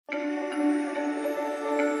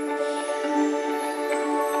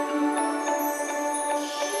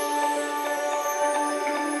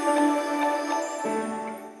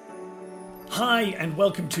Hi, and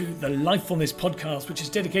welcome to the Lifefulness podcast, which is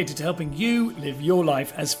dedicated to helping you live your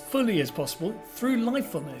life as fully as possible through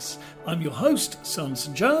Lifefulness. I'm your host, Son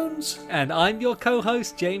Jones. And I'm your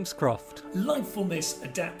co-host, James Croft. Lifefulness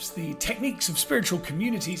adapts the techniques of spiritual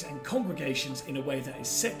communities and congregations in a way that is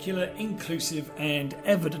secular, inclusive, and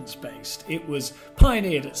evidence-based. It was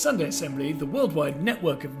pioneered at Sunday Assembly, the worldwide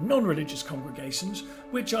network of non-religious congregations,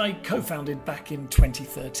 which I co-founded back in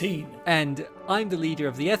 2013. And I'm the leader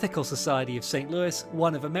of the Ethical Society of St. Louis,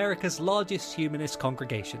 one of America's largest humanist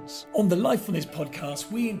congregations. On the Lifefulness podcast,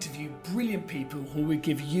 we interview brilliant people who will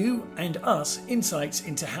give you and us insights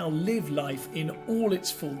into how to live life in all its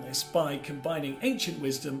fullness by combining ancient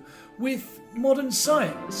wisdom with modern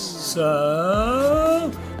science.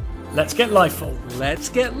 So, let's get lifeful. Let's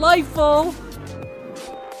get lifeful!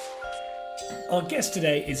 Our guest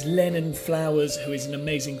today is Lennon Flowers, who is an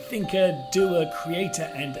amazing thinker, doer, creator,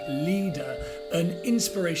 and leader, an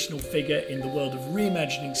inspirational figure in the world of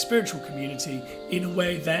reimagining spiritual community in a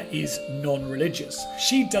way that is non-religious.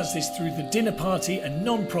 She does this through the Dinner Party, a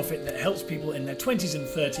non-profit that helps people in their 20s and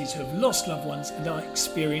 30s who have lost loved ones and are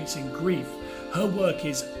experiencing grief. Her work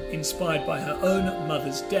is inspired by her own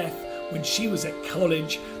mother's death when she was at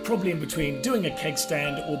college, probably in between doing a keg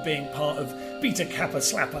stand or being part of Beta Kappa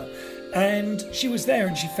Slapper. And she was there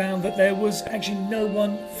and she found that there was actually no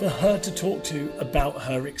one for her to talk to about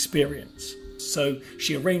her experience. So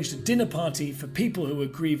she arranged a dinner party for people who were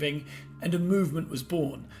grieving and a movement was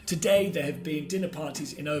born. Today there have been dinner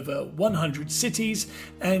parties in over 100 cities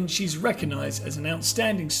and she's recognised as an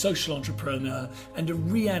outstanding social entrepreneur and a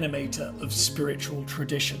reanimator of spiritual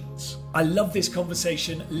traditions. I love this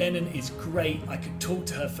conversation. Lennon is great. I could talk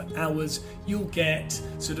to her for hours. You'll get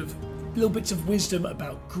sort of little bits of wisdom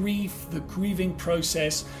about grief, the grieving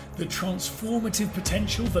process, the transformative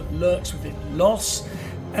potential that lurks within loss,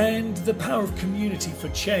 and the power of community for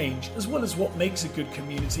change, as well as what makes a good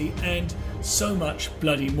community, and so much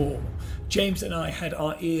bloody more. James and I had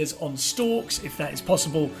our ears on stalks, if that is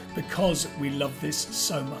possible, because we love this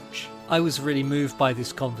so much. I was really moved by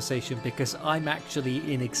this conversation because I'm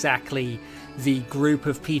actually in exactly the group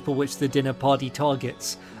of people which the dinner party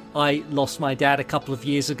targets. I lost my dad a couple of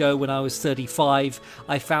years ago when I was 35.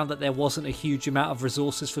 I found that there wasn't a huge amount of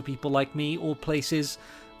resources for people like me or places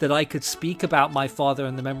that I could speak about my father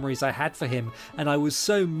and the memories I had for him. And I was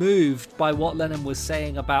so moved by what Lennon was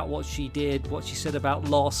saying about what she did, what she said about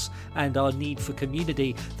loss and our need for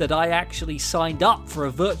community, that I actually signed up for a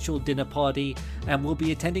virtual dinner party and will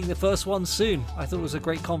be attending the first one soon. I thought it was a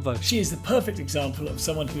great convo. She is the perfect example of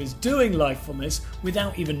someone who is doing lifefulness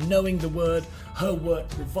without even knowing the word. Her work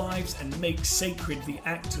revives and makes sacred the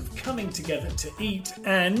act of coming together to eat,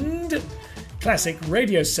 and classic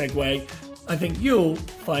radio segue, I think you'll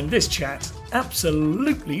find this chat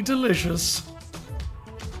absolutely delicious.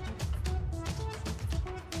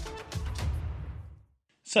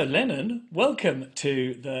 So Lennon, welcome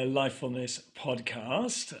to the Lifefulness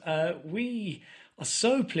podcast. We are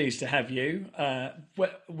so pleased to have you.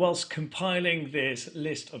 Whilst compiling this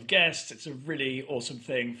list of guests, it's a really awesome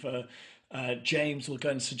thing for James will go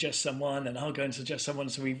and suggest someone and I'll go and suggest someone.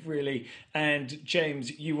 So and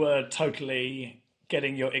James, you were totally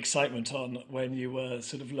getting your excitement on when you were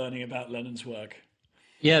sort of learning about Lennon's work.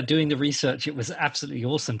 Yeah, doing the research, it was absolutely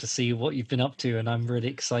awesome to see what you've been up to, and I'm really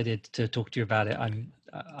excited to talk to you about it. I'm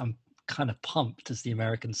kind of pumped, as the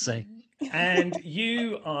Americans say. And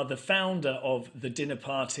you are the founder of the Dinner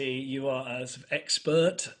Party. You are a sort of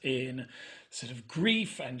expert in sort of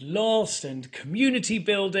grief and loss and community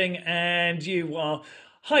building, and you are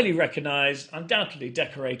highly recognised, undoubtedly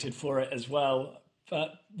decorated for it as well.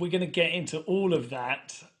 But we're going to get into all of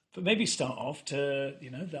that. But maybe start off to,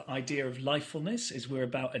 the idea of lifefulness is we're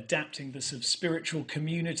about adapting the sort of spiritual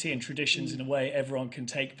community and traditions in a way everyone can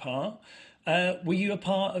take part. Were you a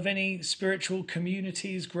part of any spiritual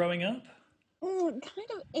communities growing up? Kind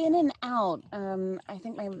of in and out. I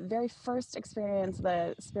think my very first experience of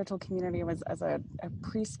the spiritual community was as a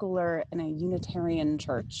preschooler in a Unitarian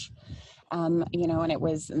church. And it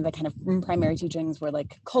was the kind of primary teachings were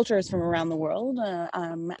like cultures from around the world.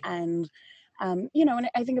 And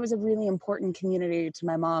I think it was a really important community to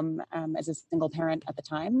my mom as a single parent at the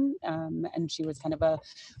time. And she was kind of a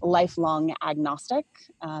lifelong agnostic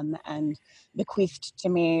and bequeathed to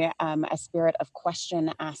me a spirit of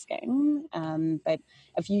question asking. But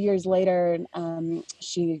a few years later,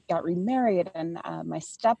 she got remarried, and my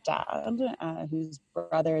stepdad, whose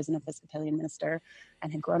brother is an Episcopalian minister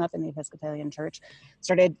and had grown up in the Episcopalian church,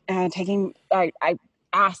 started I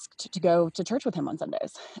asked to go to church with him on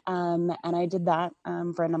Sundays. And I did that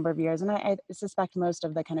for a number of years. And I suspect most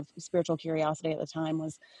of the kind of spiritual curiosity at the time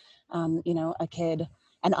was, a kid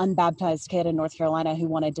an unbaptized kid in North Carolina who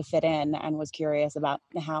wanted to fit in and was curious about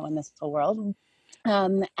how in this whole world.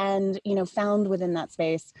 And, found within that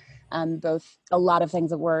space both a lot of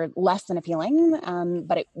things that were less than appealing,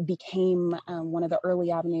 but it became one of the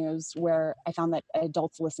early avenues where I found that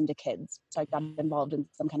adults listened to kids. So I got involved in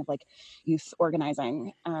some kind of like youth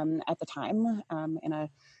organizing at the time in a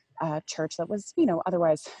church that was,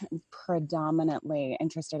 otherwise predominantly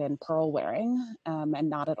interested in pearl wearing and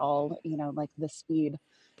not at all, like the speed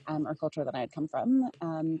or culture that I had come from.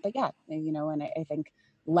 But yeah, and I think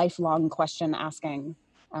lifelong question asking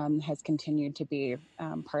has continued to be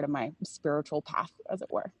part of my spiritual path, as it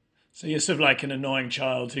were. So you're sort of like an annoying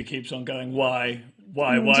child who keeps on going, why,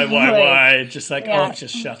 Totally. just like, Yeah. oh,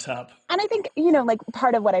 just shut up. And I think, like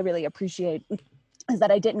part of what I really appreciate is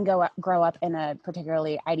that I didn't grow up in a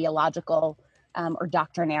particularly ideological or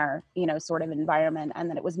doctrinaire, sort of environment. And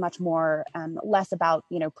that it was much more, less about,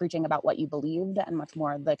 preaching about what you believed and much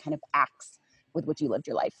more the kind of acts with which you lived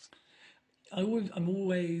your life. I'm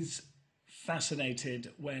always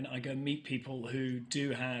fascinated when I go meet people who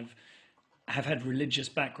do have had religious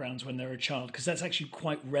backgrounds when they're a child, because that's actually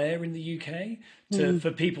quite rare in the UK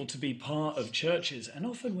for people to be part of churches. And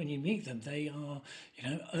often when you meet them, they are,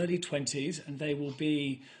 early 20s, and they will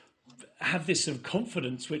have this sort of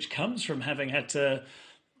confidence which comes from having had to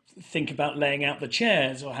think about laying out the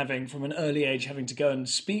chairs, or having from an early age having to go and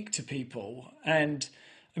speak to people. And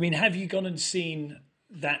I mean, have you gone and seen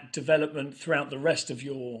that development throughout the rest of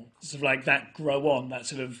your sort of like that grow on, that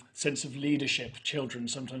sort of sense of leadership children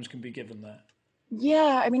sometimes can be given there?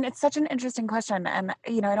 Yeah, I mean, it's such an interesting question. And,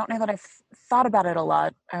 I don't know that I've thought about it a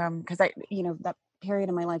lot because that period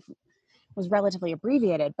in my life was relatively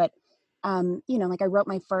abbreviated, but like I wrote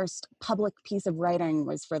my first public piece of writing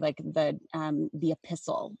was for like the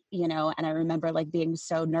epistle, and I remember like being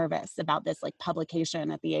so nervous about this like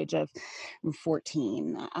publication at the age of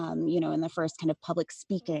 14, and the first kind of public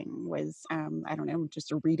speaking was, I don't know,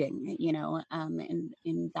 just a reading,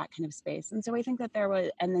 in that kind of space. And so I think that there was,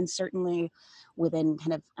 and then certainly within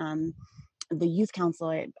kind of, the youth council,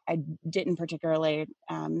 I didn't particularly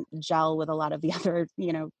gel with a lot of the other,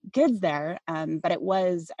 kids there. But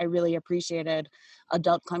I really appreciated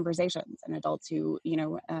adult conversations and adults who,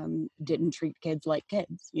 didn't treat kids like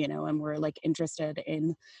kids, and were like interested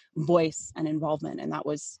in voice and involvement. And that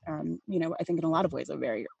was, I think in a lot of ways a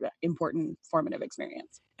very important formative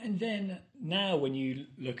experience. And then now when you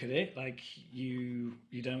look at it, like you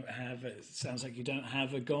don't have, it sounds like you don't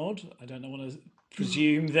have a God. I don't want to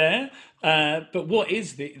presume there. But what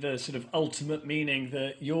is the sort of ultimate meaning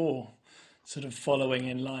that you're sort of following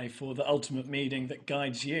in life, or the ultimate meaning that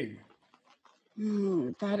guides you?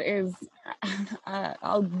 That is,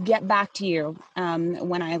 I'll get back to you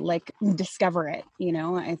when I like discover it.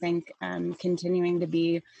 I think continuing to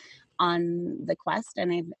be on the quest,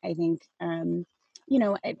 and I think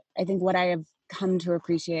I think what I have come to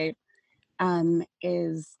appreciate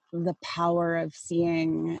is the power of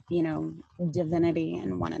seeing, divinity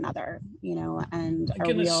in one another, and I'm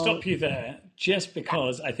going to stop you there just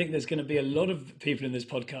because I think there's going to be a lot of people in this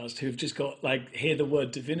podcast who've just got like, hear the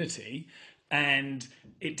word divinity and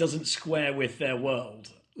it doesn't square with their world.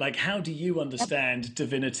 Like, how do you understand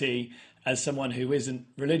divinity as someone who isn't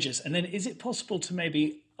religious? And then is it possible to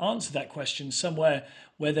maybe answer that question somewhere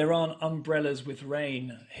where there aren't umbrellas with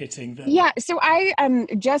rain hitting them? Yeah, so I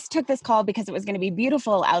just took this call because it was going to be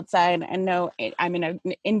beautiful outside, and I'm in an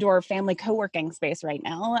indoor family co-working space right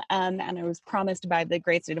now, and I was promised by the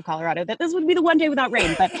great state of Colorado that this would be the one day without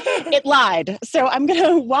rain, but it lied. So I'm going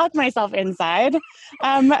to walk myself inside.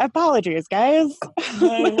 Apologies, guys.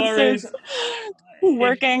 No worries.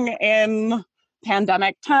 Working in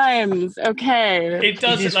pandemic times. Okay. It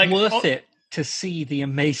does. It is worth it to see the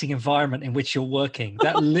amazing environment in which you're working.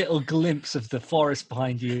 That little glimpse of the forest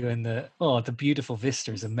behind you and the beautiful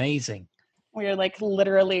vista is amazing. We're like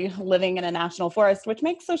literally living in a national forest, which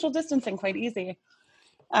makes social distancing quite easy.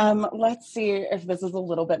 Let's see if this is a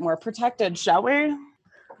little bit more protected, shall we?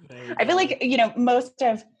 I feel like, most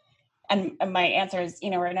of, and my answers,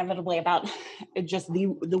 are inevitably about just the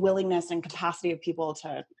willingness and capacity of people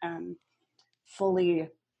to fully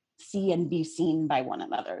see and be seen by one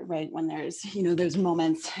another, right? When there's, those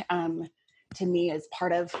moments, to me as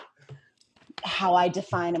part of how I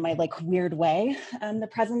define in my like weird way, the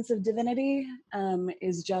presence of divinity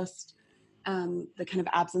is just the kind of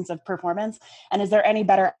absence of performance. And is there any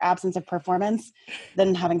better absence of performance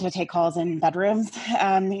than having to take calls in bedrooms,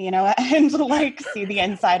 and like see the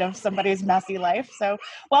inside of somebody's messy life? So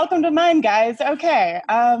welcome to mine, guys. Okay.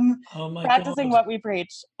 Practicing God. What we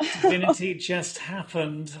preach. Divinity just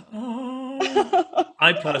happened. Oh,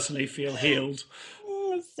 I personally feel healed.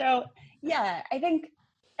 So yeah, I think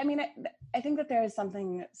I mean, I think that there is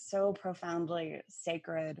something so profoundly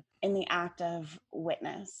sacred in the act of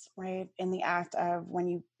witness, right? In the act of when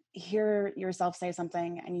you hear yourself say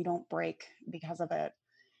something and you don't break because of it.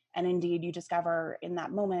 And indeed, you discover in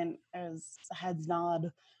that moment, as heads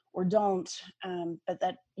nod or don't, but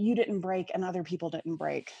that you didn't break and other people didn't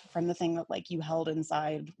break from the thing that like you held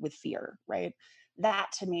inside with fear, right?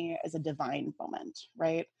 That to me is a divine moment,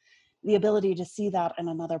 right? The ability to see that in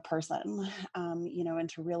another person, and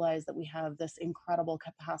to realize that we have this incredible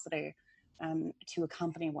capacity to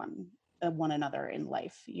accompany one another in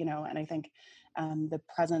life, and I think the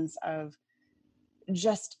presence of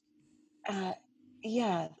just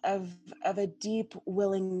of a deep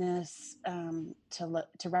willingness to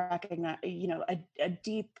recognize, a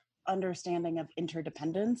deep understanding of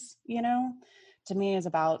interdependence, to me is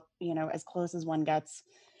about, as close as one gets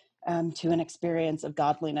to an experience of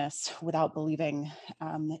godliness without believing,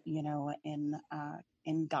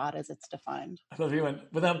 in God as it's defined. I love you went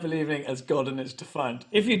without believing as God and it's defined.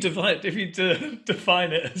 If you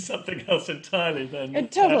define it as something else entirely, then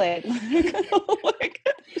Totally.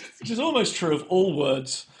 which is almost true of all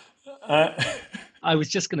words. I was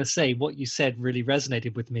just going to say what you said really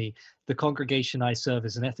resonated with me. The congregation I serve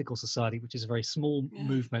is an ethical society, which is a very small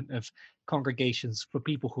movement of congregations for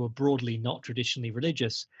people who are broadly not traditionally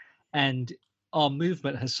religious. And our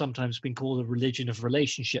movement has sometimes been called a religion of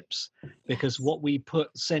relationships, because what we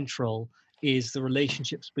put central is the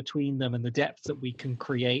relationships between them and the depth that we can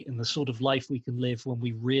create and the sort of life we can live when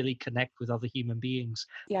we really connect with other human beings.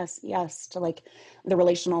 Yes, to like the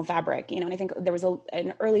relational fabric, and I think there was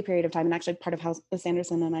an early period of time, and actually part of how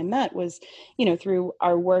Sanderson and I met was, through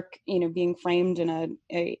our work, being framed in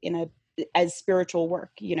a as spiritual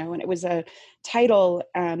work, and it was a title,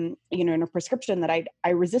 in a prescription that I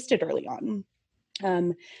resisted early on.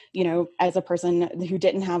 As a person who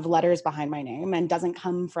didn't have letters behind my name and doesn't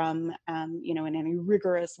come from, in any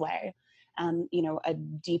rigorous way, a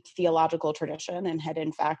deep theological tradition, and had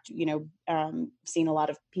in fact, seen a lot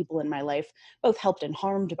of people in my life, both helped and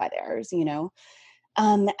harmed by theirs,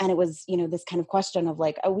 and it was, this kind of question of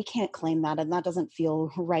like, oh, we can't claim that, and that doesn't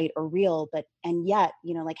feel right or real, and yet,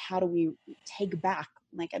 like, how do we take back,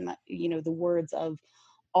 like, and that, the words of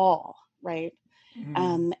awe, right?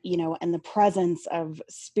 And the presence of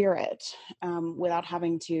spirit, without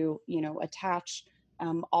having to, attach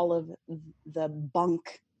all of the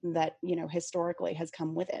bunk that, historically has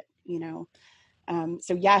come with it,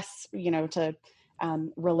 so yes, to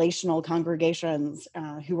relational congregations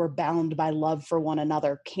who are bound by love for one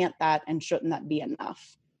another, can't that and shouldn't that be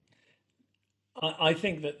enough? I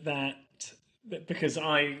think that because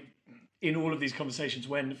in all of these conversations,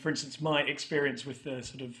 when, for instance, my experience with the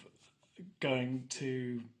sort of going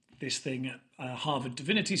to this thing at Harvard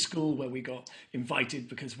Divinity School, where we got invited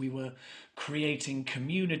because we were creating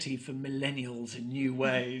community for millennials in new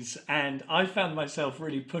ways. And I found myself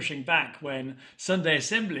really pushing back when Sunday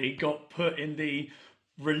Assembly got put in the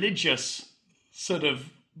religious sort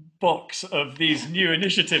of box of these new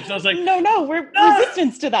initiatives. I was like, no, we're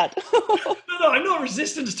resistance to that. No, I'm not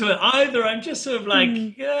resistant to it either. I'm just sort of like,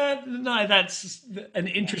 no, that's an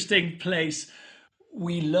interesting place.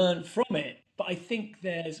 We learn from it. But I think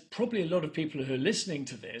there's probably a lot of people who are listening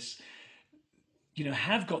to this,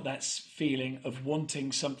 have got that feeling of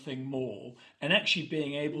wanting something more, and actually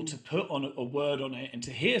being able to put on a word on it, and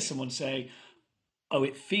to hear someone say, oh,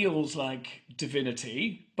 it feels like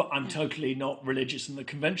divinity, but I'm totally not religious in the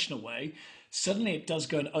conventional way. Suddenly it does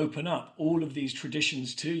go and open up all of these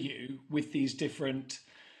traditions to you with these different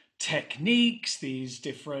techniques, these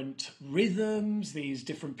different rhythms, these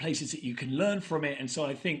different places that you can learn from it. And so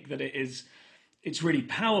I think that it's really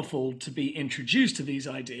powerful to be introduced to these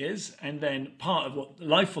ideas. And then part of what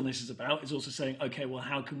lifefulness is about is also saying, okay, well,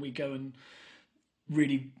 how can we go and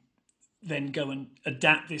really then go and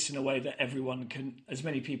adapt this in a way that everyone can, as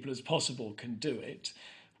many people as possible can do it.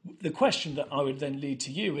 The question that I would then lead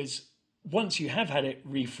to you is, once you have had it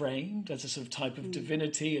reframed as a sort of type of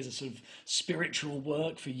divinity, as a sort of spiritual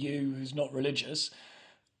work for you who's not religious,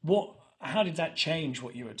 how did that change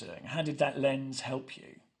what you were doing? How did that lens help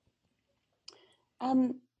you? I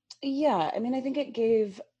mean, I think it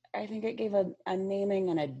gave a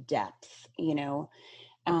naming and a depth,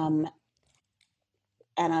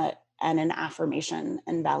 and an affirmation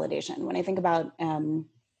and validation. When I think about,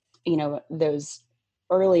 those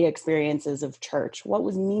early experiences of church, what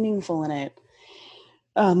was meaningful in it?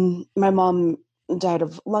 My mom died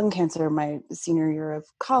of lung cancer my senior year of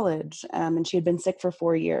college, and she had been sick for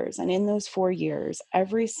 4 years. And in those 4 years,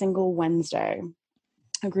 every single Wednesday,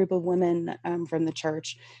 a group of women from the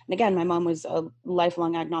church. And again, my mom was a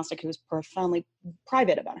lifelong agnostic who was profoundly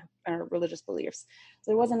private about her religious beliefs.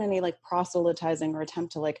 So there wasn't any like proselytizing or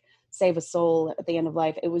attempt to like save a soul at the end of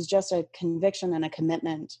life. It was just a conviction and a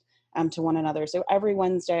commitment to one another. So every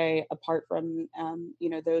Wednesday, apart from,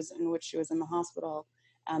 those in which she was in the hospital,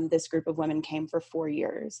 this group of women came for 4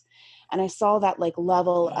 years. And I saw that like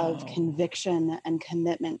level of conviction and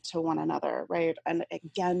commitment to one another, right? And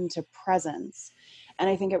again, to presence. And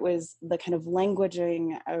I think it was the kind of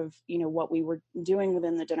languaging of, what we were doing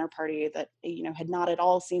within the dinner party that, had not at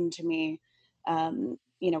all seemed to me, or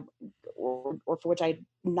for which I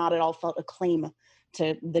not at all felt a claim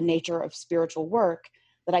to the nature of spiritual work,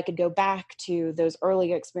 that I could go back to those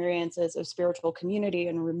early experiences of spiritual community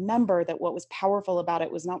and remember that what was powerful about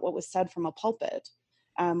it was not what was said from a pulpit,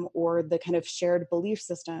 or the kind of shared belief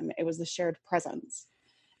system. It was the shared presence,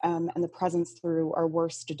 and the presence through our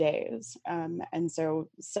worst days. And so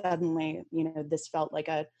suddenly, this felt like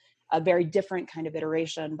a very different kind of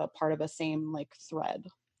iteration, but part of a same like thread.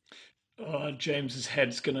 James's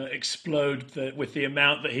head's going to explode with the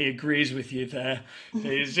amount that he agrees with you there.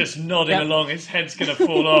 He's just nodding along. His head's going to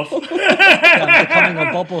fall off. I'm becoming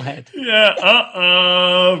a bobblehead. Yeah.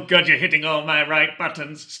 Uh-oh. God, you're hitting all my right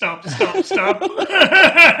buttons. Stop.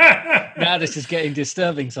 Now this is getting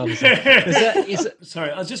disturbing, Sorry,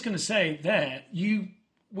 I was just going to say there,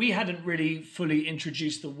 we hadn't really fully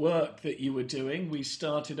introduced the work that you were doing. We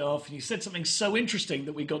started off and you said something so interesting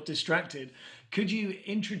that we got distracted. Could you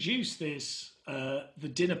introduce this, the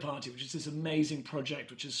Dinner Party, which is this amazing project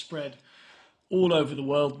which has spread all over the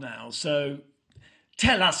world now? So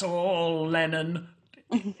tell us all, Lennon.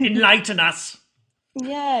 Enlighten us.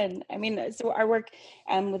 Yeah, I mean, so our work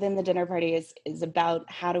within the Dinner Party is about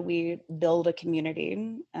how do we build a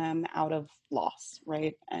community out of loss,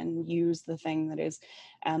 right? And use the thing that is,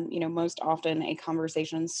 most often a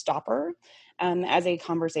conversation stopper as a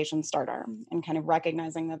conversation starter, and kind of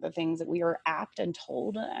recognizing that the things that we are apt and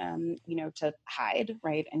told, to hide,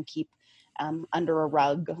 right, and keep under a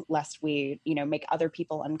rug lest we, make other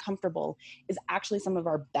people uncomfortable, is actually some of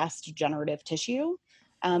our best generative tissue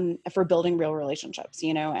for building real relationships,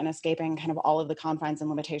 and escaping kind of all of the confines and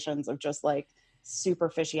limitations of just like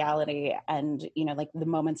superficiality and, like the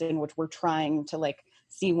moments in which we're trying to like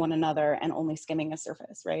see one another and only skimming a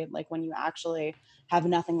surface, right? Like when you actually have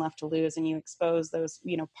nothing left to lose and you expose those,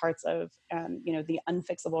 parts of, the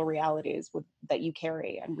unfixable realities that you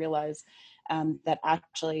carry, and realize that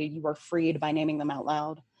actually you are freed by naming them out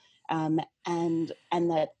loud. And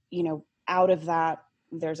that, out of that,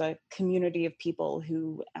 there's a community of people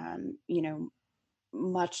who,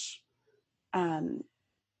 much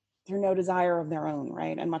through no desire of their own,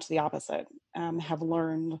 right, and much the opposite, have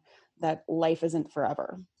learned that life isn't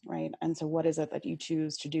forever, right? And so what is it that you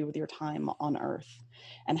choose to do with your time on earth?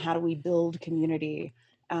 And how do we build community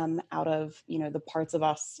out of, the parts of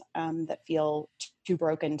us that feel too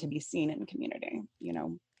broken to be seen in community,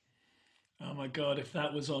 Oh my God, if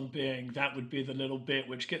that was on Being, that would be the little bit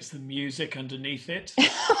which gets the music underneath it.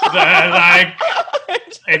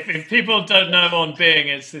 If people don't know On Being,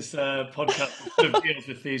 it's this podcast that deals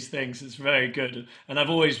with these things. It's very good. And I've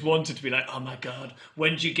always wanted to be like, oh my God,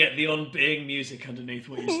 when do you get the On Being music underneath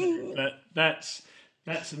what you say? But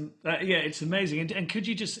it's amazing. And could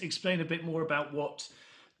you just explain a bit more about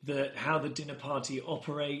how the Dinner Party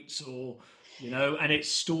operates, or, and its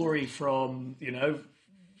story from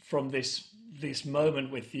this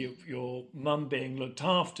moment with your mum being looked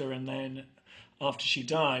after, and then after she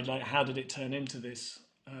died, like how did it turn into this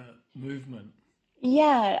movement?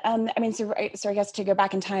 Yeah, I mean, so I guess to go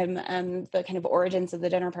back in time, the kind of origins of the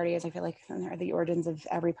Dinner Party, as I feel like are the origins of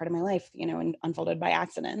every part of my life, and unfolded by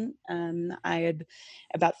accident. I had,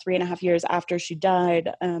 about 3.5 years after she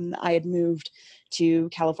died, I had moved to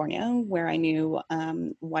California, where I knew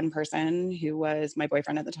one person who was my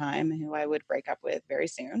boyfriend at the time, who I would break up with very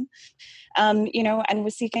soon, and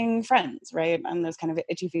was seeking friends, right? And those kind of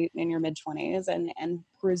itchy feet in your mid-20s, and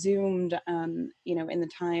presumed, in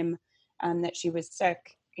the time that she was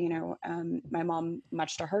sick, my mom,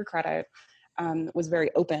 much to her credit, was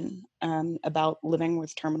very open about living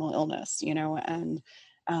with terminal illness, and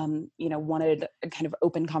wanted kind of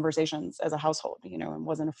open conversations as a household, and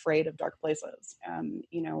wasn't afraid of dark places,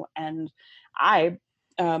 and I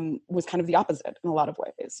was kind of the opposite in a lot of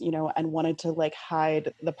ways, and wanted to like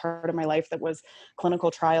hide the part of my life that was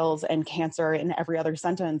clinical trials and cancer in every other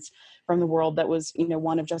sentence from the world that was,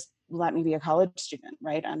 one of just let me be a college student,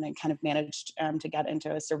 right? And I kind of managed to get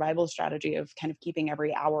into a survival strategy of kind of keeping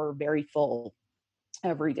every hour very full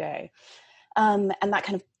every day. And that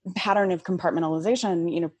kind of pattern of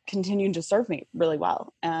compartmentalization, continued to serve me really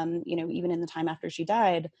well. Even in the time after she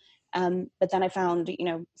died. But then I found,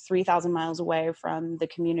 3,000 miles away from the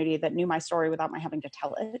community that knew my story without my having to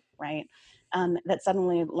tell it, right? That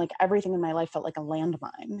suddenly, like, everything in my life felt like a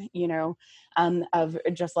landmine, of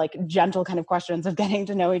just like gentle kind of questions of getting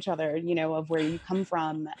to know each other, of where you come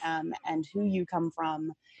from, and who you come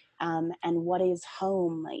from, and what is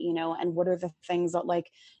home, and what are the things that like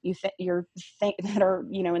that are,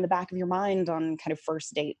 in the back of your mind on kind of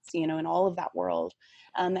first dates, and all of that world.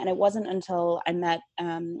 And it wasn't until I met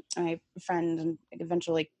my friend and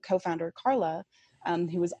eventually co-founder Carla,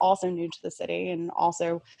 who was also new to the city and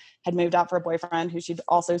also had moved out for a boyfriend who she'd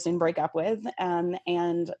also soon break up with. And,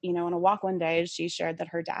 on a walk one day, she shared that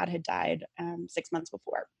her dad had died 6 months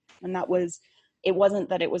before. And it wasn't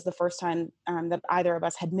that it was the first time that either of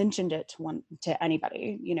us had mentioned it to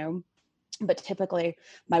anybody, but typically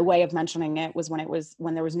my way of mentioning it was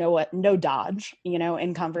when there was no dodge,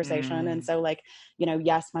 in conversation. And so like,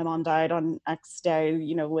 yes, my mom died on X day,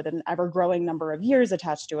 with an ever growing number of years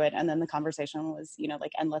attached to it. And then the conversation was,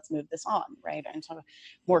 like, and let's move this on, right, into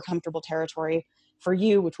more comfortable territory for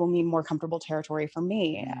you, which will mean more comfortable territory for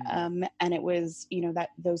me. And it was, that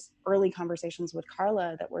those early conversations with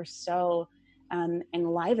Carla that were so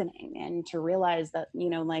enlivening, and to realize that,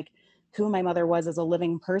 like, who my mother was as a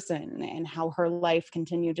living person and how her life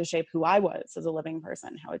continued to shape who I was as a living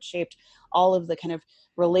person, how it shaped all of the kind of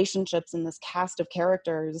relationships in this cast of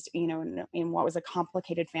characters, in what was a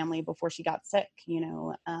complicated family before she got sick,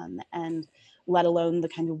 and let alone the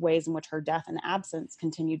kind of ways in which her death and absence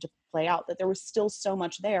continued to play out, that there was still so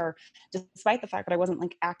much there, despite the fact that I wasn't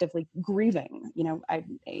like actively grieving,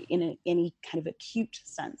 in any kind of acute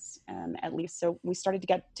sense, at least. So we started to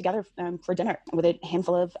get together for dinner with a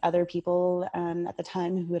handful of other people at the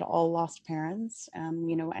time who had all lost parents,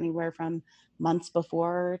 anywhere from months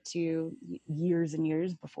before to years and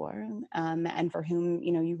years before, and for whom,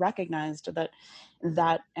 you recognized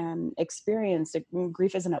that experience,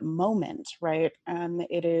 grief isn't a moment, right?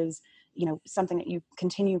 It is, something that you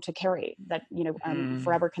continue to carry, that,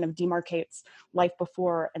 forever kind of demarcates life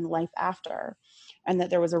before and life after. And that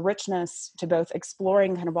there was a richness to both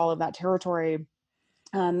exploring kind of all of that territory,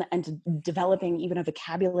 and to developing even a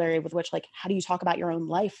vocabulary with which, like, how do you talk about your own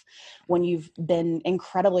life when you've been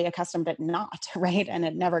incredibly accustomed at not, right? And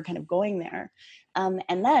it never kind of going there. And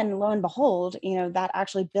then lo and behold, that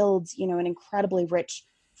actually builds, an incredibly rich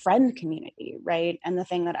friend community, right? And the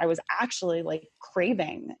thing that I was actually like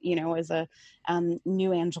craving, as a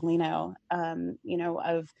new Angelino,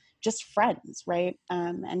 of just friends, right?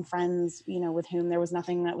 And friends, with whom there was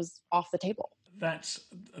nothing that was off the table. That's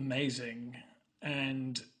amazing.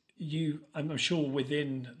 And I'm sure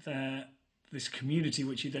within this community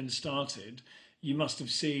which you then started, you must have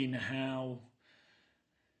seen how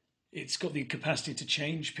it's got the capacity to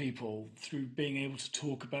change people through being able to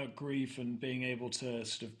talk about grief and being able to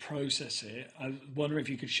sort of process it. I wonder if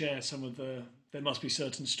you could share there must be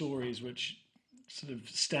certain stories which sort of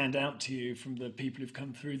stand out to you from the people who've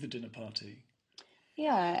come through the dinner party.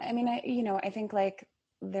 Yeah, I mean, I think like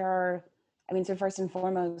so first and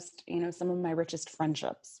foremost, some of my richest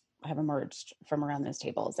friendships have emerged from around those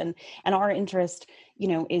tables, and our interest,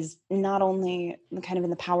 is not only kind of in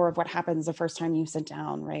the power of what happens the first time you sit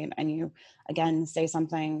down, right, and you again say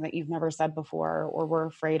something that you've never said before or were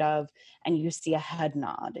afraid of, and you see a head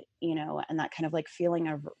nod, and that kind of like feeling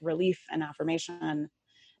of relief and affirmation,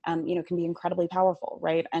 can be incredibly powerful,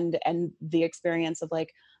 right? And the experience of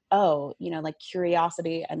like, oh, like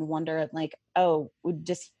curiosity and wonder at like, oh,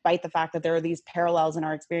 despite the fact that there are these parallels in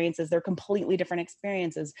our experiences, they're completely different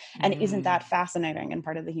experiences. And isn't that fascinating and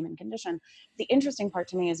part of the human condition? The interesting part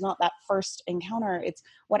to me is not that first encounter, it's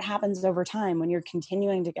what happens over time when you're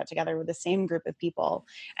continuing to get together with the same group of people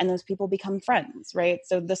and those people become friends, right?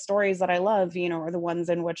 So the stories that I love, are the ones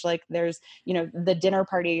in which like there's, the dinner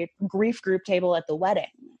party grief group table at the wedding,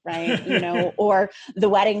 right? Or the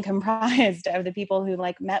wedding comprised of the people who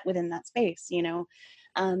like met within that space,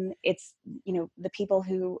 it's, the people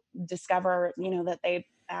who discover, that they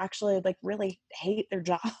actually like really hate their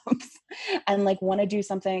jobs and like want to do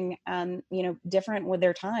something, different with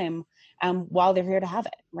their time, while they're here to have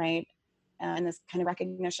it. Right. And this kind of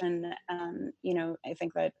recognition, I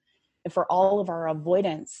think that for all of our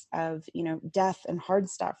avoidance of, death and hard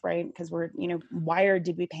stuff, right? Because we're, wired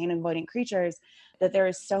to be pain avoidant creatures. that there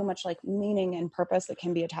is so much like meaning and purpose that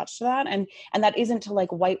can be attached to that. And that isn't to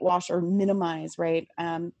like whitewash or minimize, right,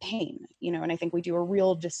 pain, you know. And I think we do a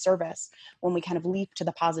real disservice when we kind of leap to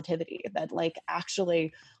the positivity that like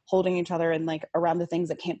actually holding each other and like around the things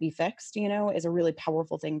that can't be fixed, you know, is a really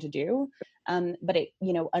powerful thing to do. But it,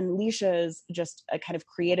 you know, unleashes just a kind of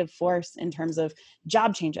creative force in terms of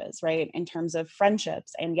job changes, right? In terms of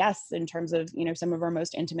friendships, and yes, in terms of, you know, some of our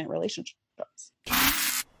most intimate relationships.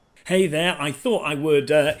 Hey there, I thought I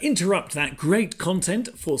would interrupt that great content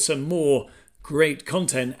for some more great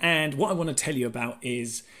content. And what I want to tell you about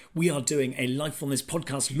is we are doing a Lifefulness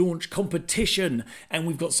podcast launch competition, and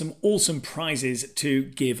we've got some awesome prizes to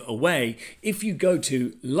give away. If you go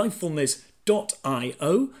to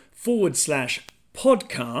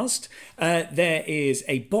lifefulness.io/podcast, there is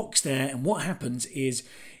a box there. And what happens is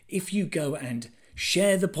if you go and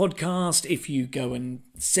share the podcast, if you go and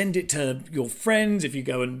send it to your friends, if you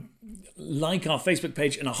go and like our Facebook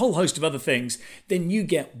page and a whole host of other things, then you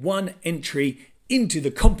get one entry into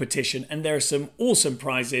the competition. And there are some awesome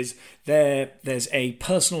prizes there. There's a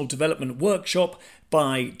personal development workshop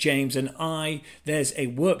by James and I. There's a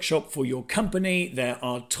workshop for your company. There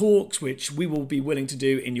are talks which we will be willing to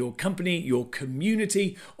do in your company, your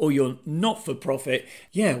community, or your not-for-profit.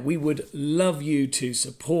 Yeah, we would love you to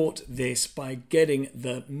support this by getting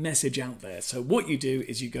the message out there. So what you do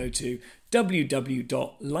is you go to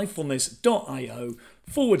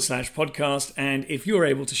www.lifefulness.io/podcast. And if you're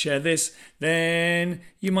able to share this, then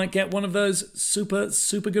you might get one of those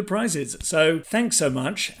super good prizes. So thanks so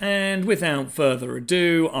much. And without further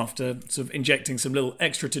ado, after sort of injecting some little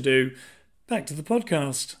extra to do, back to the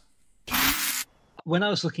podcast. When I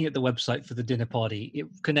was looking at the website for the dinner party, it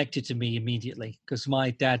connected to me immediately because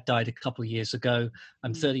my dad died a couple of years ago.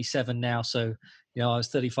 I'm 37 now, so you know I was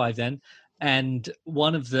 35 then. And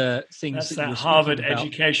one of the things that's that Harvard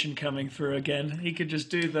education coming through again. He could just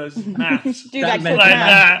do those maths. Do that like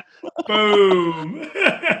that. Boom.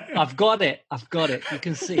 I've got it. You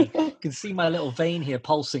can see my little vein here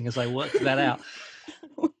pulsing as I work that out.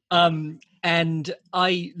 And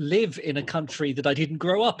I live in a country that I didn't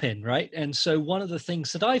grow up in, right? And so one of the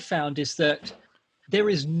things that I found is that there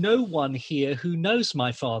is no one here who knows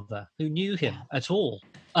my father, who knew him at all.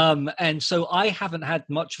 And so I haven't had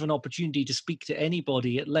much of an opportunity to speak to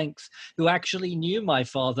anybody at length who actually knew my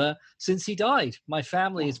father since he died. My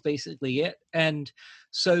family is basically it. And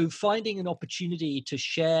so finding an opportunity to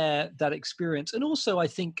share that experience, and also I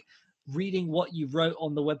think reading what you wrote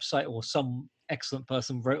on the website, or some excellent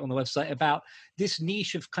person wrote on the website about this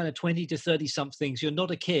niche of kind of 20 to 30 somethings. You're not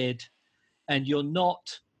a kid and you're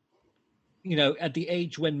not, you know, at the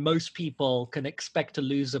age when most people can expect to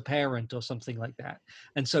lose a parent or something like that.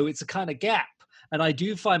 And so it's a kind of gap. And I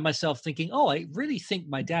do find myself thinking, oh, I really think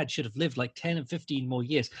my dad should have lived like 10 and 15 more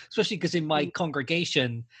years, especially because in my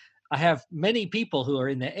congregation, I have many people who are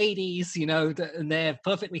in their 80s, you know, and they're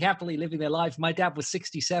perfectly happily living their life. My dad was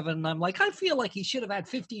 67. And I'm like, I feel like he should have had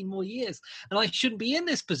 15 more years and I shouldn't be in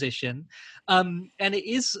this position. And it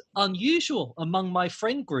is unusual among my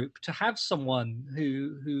friend group to have someone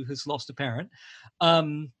who has lost a parent.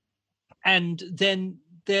 And then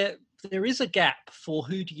there is a gap for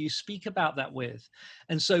who do you speak about that with.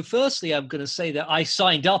 And so firstly, I'm going to say that I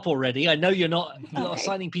signed up already. I know you're not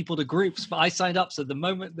assigning people to groups, but I signed up. So the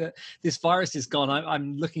moment that this virus is gone,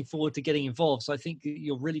 I'm looking forward to getting involved. So I think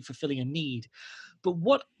you're really fulfilling a need. But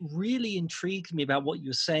what really intrigued me about what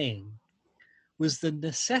you're saying was the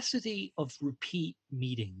necessity of repeat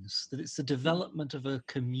meetings, that it's the development of a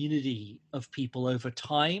community of people over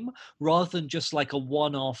time, rather than just like a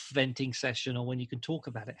one-off venting session or when you can talk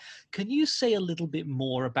about it. Can you say a little bit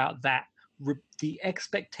more about that? The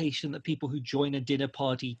expectation that people who join a dinner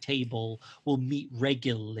party table will meet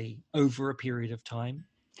regularly over a period of time?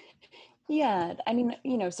 Yeah, I mean,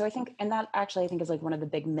 you know, so I think, and that actually I think is like one of the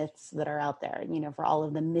big myths that are out there, you know, for all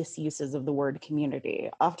of the misuses of the word community.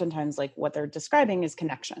 Oftentimes, like what they're describing is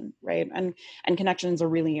connection, right? And connection is a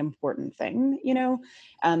really important thing, you know.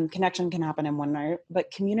 Connection can happen in one night,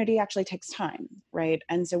 but community actually takes time, right?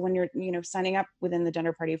 And so when you're, you know, signing up within the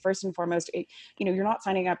dinner party, first and foremost, you know, you're not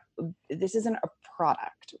signing up. This isn't a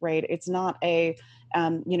product, right? It's not a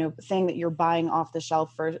you know, thing that you're buying off the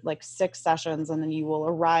shelf for like 6 sessions and then you will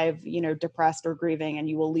arrive, you know, depressed or grieving, and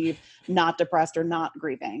you will leave not depressed or not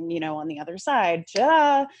grieving, you know, on the other side.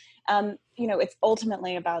 You know, it's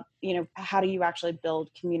ultimately about, you know, how do you actually build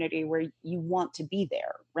community where you want to be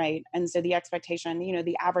there, right? And so the expectation, you know,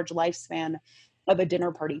 the average lifespan of a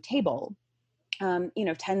dinner party table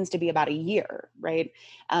tends to be about a year, right?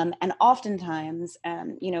 And oftentimes,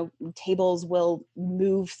 tables will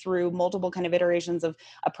move through multiple kind of iterations of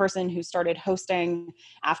a person who started hosting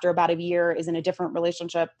after about a year is in a different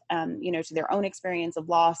relationship, to their own experience of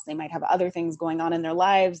loss. They might have other things going on in their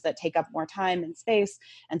lives that take up more time and space.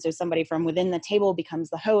 And so somebody from within the table becomes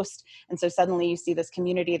the host. And so suddenly you see this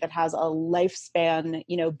community that has a lifespan,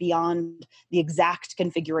 beyond the exact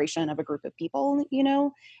configuration of a group of people,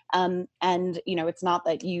 it's not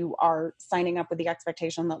that you are signing up with the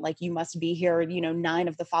expectation that like you must be here, 9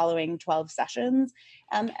 of the following 12 sessions.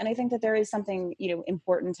 And I think that there is something,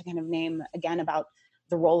 important to kind of name again about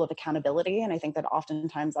the role of accountability. And I think that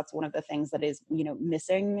oftentimes that's one of the things that is,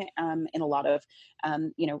 missing in a lot of,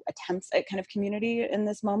 attempts at kind of community in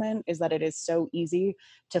this moment, is that it is so easy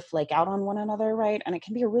to flake out on one another, right? And it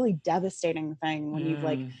can be a really devastating thing when you've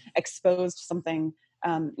like exposed something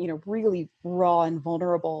really raw and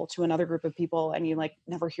vulnerable to another group of people and you like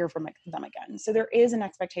never hear from them again. So there is an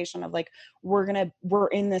expectation of like, we're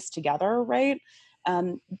in this together, right?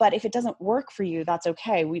 But if it doesn't work for you, that's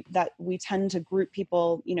okay. We tend to group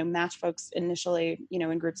people, match folks initially,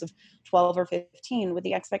 in groups of 12 or 15 with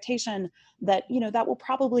the expectation that, that will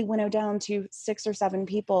probably winnow down to 6 or 7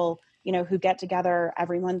 people, who get together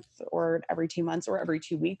every month or every 2 months or every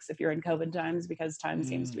 2 weeks if you're in COVID times, because time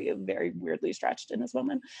seems to be very weirdly stretched in this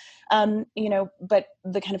moment. But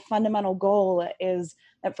the kind of fundamental goal is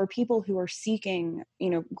that for people who are seeking,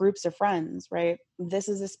 groups of friends, right, this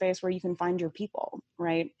is a space where you can find your people,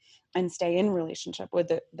 right, and stay in relationship with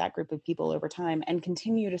that group of people over time and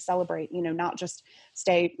continue to celebrate, not just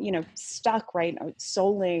stay, stuck, right,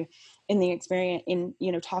 solely in the experience in,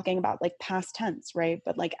 talking about like past tense, right,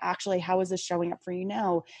 but like actually how is this showing up for you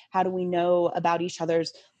now? How do we know about each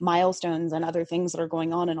other's milestones and other things that are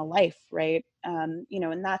going on in a life, right? And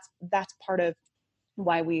that's part of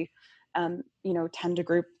why we tend to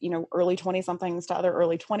group, early 20 somethings to other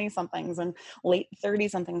early 20 somethings and late 30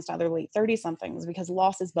 somethings to other late 30 somethings, because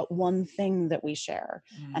loss is but one thing that we share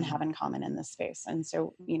and have in common in this space. And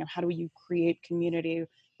so, how do you create community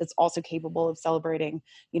that's also capable of celebrating,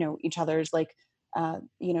 each other's like,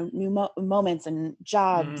 new moments and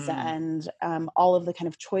jobs and all of the kind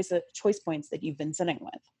of choice points that you've been sitting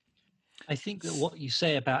with. I think that what you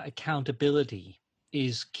say about accountability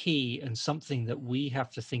is key and something that we have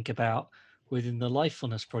to think about within the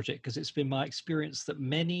Lifefulness Project, because it's been my experience that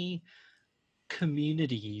many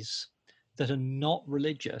communities that are not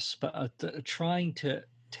religious but that are trying to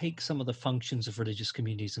take some of the functions of religious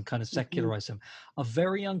communities and kind of secularize them are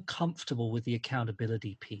very uncomfortable with the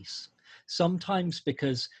accountability piece. Sometimes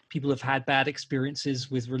because people have had bad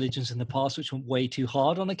experiences with religions in the past, which went way too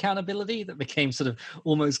hard on accountability, that became sort of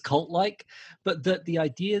almost cult-like, but that the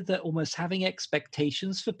idea that almost having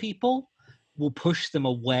expectations for people will push them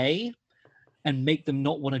away and make them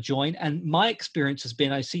not want to join. And my experience has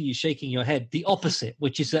been, I see you shaking your head, the opposite,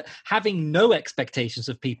 which is that having no expectations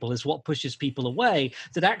of people is what pushes people away,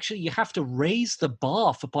 that actually you have to raise the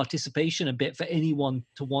bar for participation a bit for anyone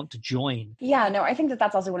to want to join. Yeah, no, I think that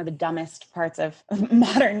that's also one of the dumbest parts of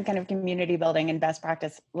modern kind of community building and best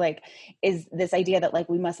practice, like, is this idea that like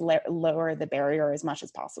we must lower the barrier as much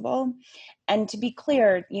as possible. And to be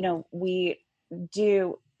clear, we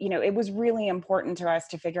do, it was really important to us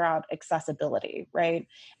to figure out accessibility, right?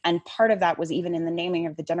 And part of that was even in the naming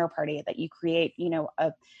of the dinner party, that you create,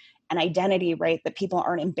 an identity, right, that people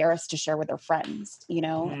aren't embarrassed to share with their friends,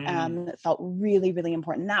 it felt really, really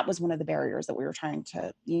important. That was one of the barriers that we were trying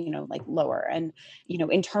to, like lower. And,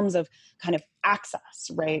 in terms of kind of access,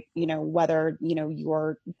 right, whether,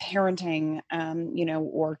 you're parenting,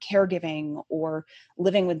 or caregiving or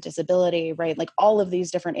living with disability, right, like all of these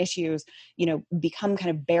different issues, become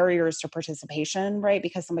kind of barriers to participation, right,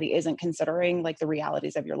 because somebody isn't considering like the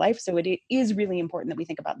realities of your life. So it is really important that we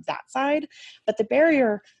think about that side. But the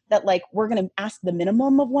barrier that like we're going to ask the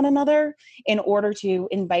minimum of one another in order to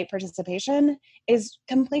invite participation is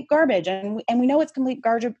complete garbage. And we know it's complete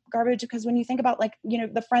garbage because when you think about like,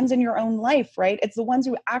 the friends in your own life, right, it's the ones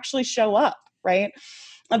who actually show up, right?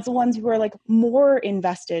 It's the ones who are like more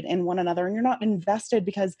invested in one another. And you're not invested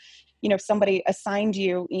because, somebody assigned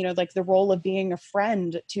you, like the role of being a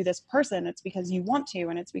friend to this person. It's because you want to,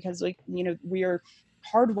 and it's because like, we are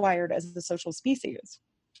hardwired as the social species.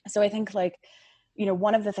 So I think like,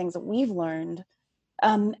 one of the things that we've learned,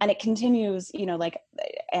 and it continues,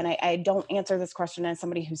 and I don't answer this question as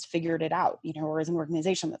somebody who's figured it out, or as an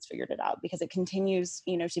organization that's figured it out, because it continues,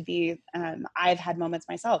 to be, I've had moments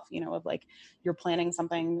myself, of like, you're planning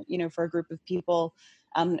something, for a group of people,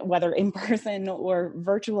 whether in person or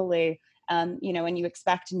virtually, you know, and you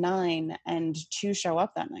expect 9 and 2 show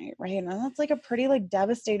up that night, right? And that's like a pretty like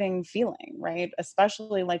devastating feeling, right?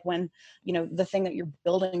 Especially like when, you know, the thing that you're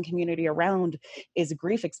building community around is a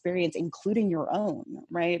grief experience, including your own,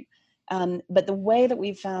 right? But the way that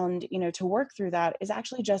we've found, you know, to work through that is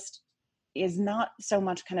actually just is not so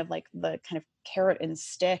much kind of like the kind of carrot and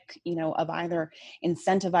stick, you know, of either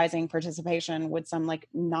incentivizing participation with some like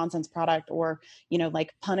nonsense product or, you know,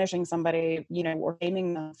 like punishing somebody, you know, or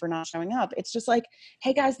shaming them for not showing up. It's just like,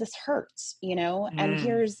 hey guys, this hurts, you know, and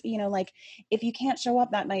here's, you know, like if you can't show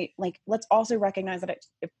up that night, like let's also recognize that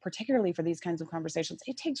particularly for these kinds of conversations,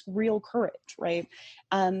 it takes real courage, right?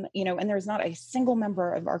 You know, and there's not a single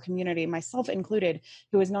member of our community, myself included,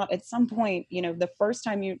 who is not at some point, you know, the first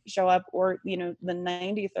time you show up or, you know, the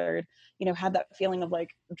 93rd, you know, had that feeling of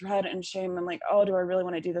like dread and shame and like, oh, do I really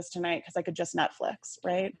want to do this tonight? Because I could just Netflix,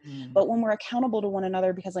 right? But when we're accountable to one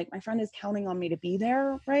another, because like my friend is counting on me to be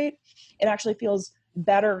there, right? It actually feels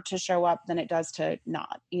better to show up than it does to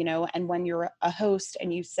not, you know? And when you're a host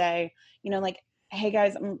and you say, you know, like, hey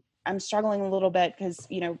guys, I'm struggling a little bit because,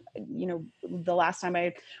 you know, the last time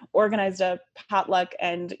I organized a potluck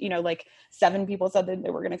and, you know, like 7 people said that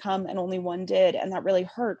they were going to come and only 1 did. And that really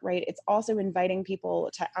hurt, right? It's also inviting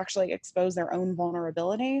people to actually expose their own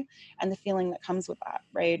vulnerability and the feeling that comes with that,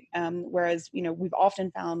 right? Whereas, you know, we've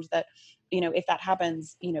often found that, you know, if that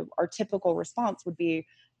happens, you know, our typical response would be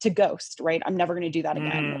to ghost, right? I'm never going to do that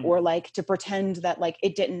again. Or like to pretend that like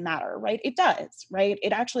it didn't matter, right? It does, right?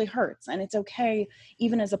 It actually hurts. And it's okay,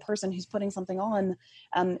 even as a person who's putting something on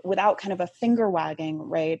without kind of a finger wagging,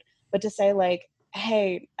 right? But to say like,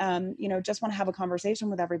 hey, you know, just want to have a conversation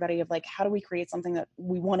with everybody of like, how do we create something that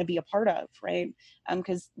we want to be a part of, right?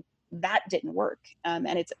 Because that didn't work. And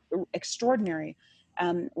it's extraordinary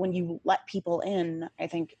when you let people in, I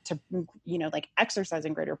think, to, you know, like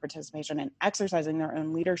exercising greater participation and exercising their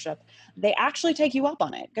own leadership, they actually take you up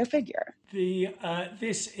on it. Go figure.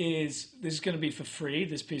 This is going to be for free,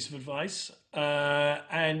 this piece of advice,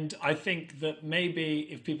 and I think that maybe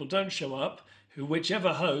if people don't show up,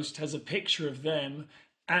 whichever host has a picture of them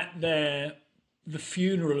at the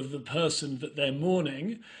funeral of the person that they're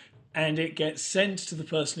mourning, and it gets sent to the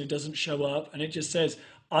person who doesn't show up, and it just says,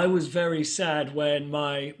 I was very sad when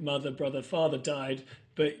my mother, brother, father died,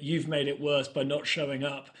 but you've made it worse by not showing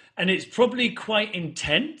up. And it's probably quite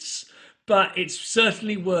intense, but it's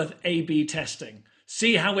certainly worth A/B testing.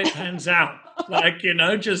 See how it pans out. Like, you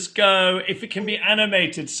know, just go, if it can be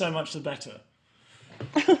animated, so much the better.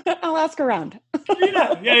 I'll ask around.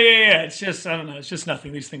 Yeah. It's just, I don't know. It's just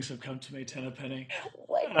nothing. These things have come to me, Tenpenny.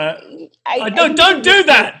 Don't do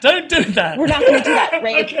that. Don't do that. We're not going to do that,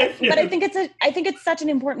 right? Okay, but I think it's such an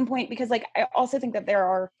important point because, like, I also think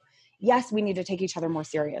that yes, we need to take each other more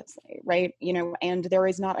seriously, right? You know, and there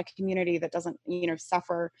is not a community that doesn't, you know,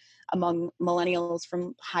 suffer among millennials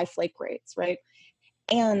from high flake rates, right?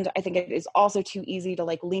 And I think it is also too easy to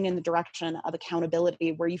like lean in the direction of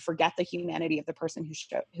accountability where you forget the humanity of the person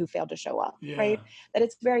who failed to show up, right? That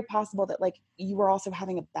it's very possible that like you were also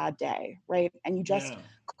having a bad day, right? And you just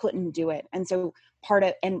couldn't do it. And so part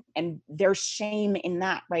of, and there's shame in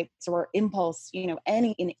that, right? So our impulse, you know,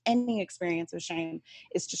 in any experience of shame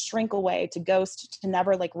is to shrink away, to ghost, to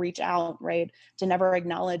never like reach out, right? To never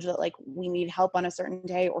acknowledge that like we need help on a certain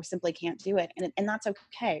day or simply can't do it. And that's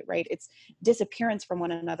okay, right? It's disappearance from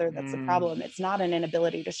one another that's the problem. It's not an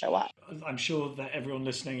inability to show up. I'm sure that everyone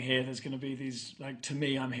listening here, there's going to be these, like, to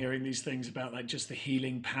me, I'm hearing these things about like just the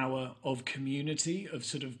healing power of community, of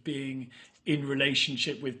sort of being in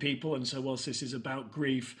relationship with people. And so whilst this is about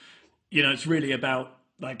grief, you know, it's really about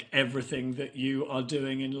like everything that you are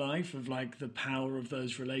doing in life, of like the power of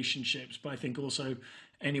those relationships. But I think also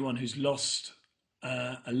anyone who's lost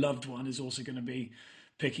a loved one is also going to be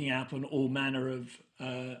picking up on all manner of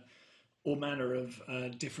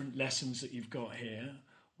different lessons that you've got here.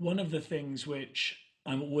 One of the things which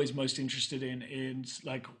I'm always most interested in is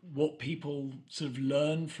like what people sort of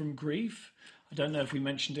learn from grief. I don't know if we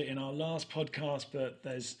mentioned it in our last podcast, but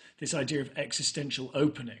there's this idea of existential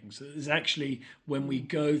openings. There's actually, when we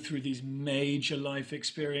go through these major life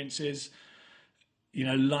experiences, you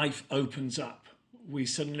know, life opens up. We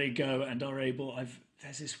suddenly go and are able,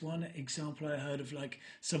 there's this one example I heard of like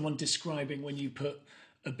someone describing when you put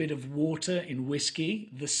a bit of water in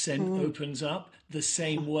whiskey, the scent opens up the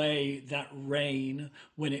same way that rain,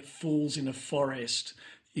 when it falls in a forest,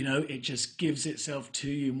 you know, it just gives itself to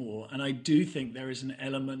you more. And I do think there is an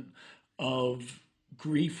element of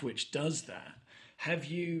grief which does that. Have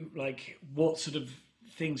you, like, what sort of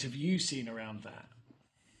things have you seen around that?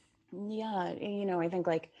 Yeah, you know, I think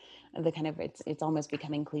like the kind of it's almost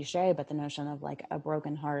becoming cliche, but the notion of like a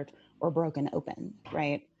broken heart or broken open,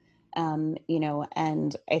 right?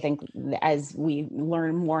 And I think as we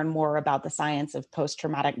learn more and more about the science of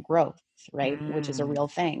post-traumatic growth, right, which is a real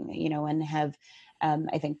thing, and have,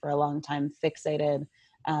 I think for a long time fixated,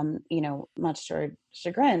 much to our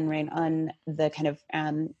chagrin, right, on the kind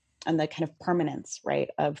of permanence, right,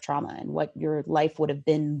 of trauma and what your life would have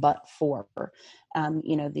been but for,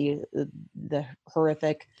 the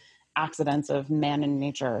horrific accidents of man and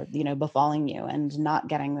nature, befalling you, and not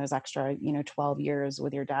getting those extra, 12 years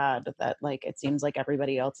with your dad that like it seems like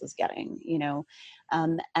everybody else is getting,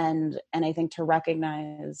 and I think to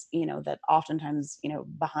recognize, that oftentimes,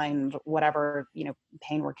 behind whatever,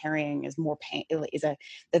 pain we're carrying is more pain, is a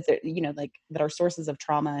that the, like that our sources of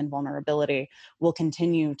trauma and vulnerability will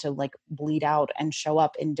continue to like bleed out and show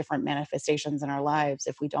up in different manifestations in our lives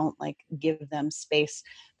if we don't like give them space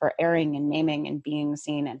for airing and naming and being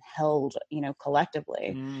seen and held,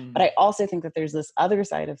 collectively. But I also think that there's this other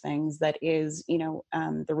side of things that is,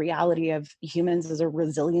 the reality of humans as a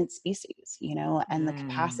resilient species, and the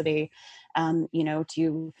capacity,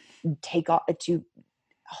 to take off, to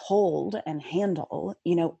hold and handle,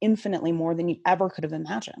 infinitely more than you ever could have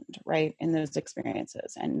imagined, right, in those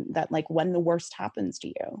experiences. And that like when the worst happens to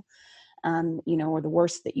you, or the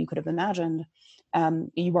worst that you could have imagined,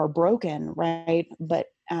 you are broken, right? But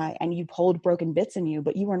and you hold broken bits in you,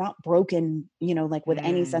 but you are not broken, like with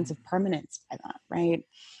any sense of permanence by that, right?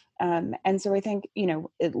 And so I think,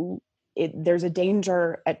 there's a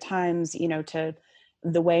danger at times, to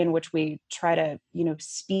the way in which we try to,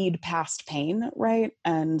 speed past pain, right?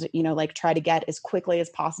 And, like try to get as quickly as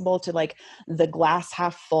possible to like the glass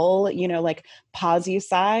half full, like posy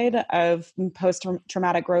side of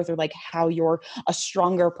post-traumatic growth, or like how you're a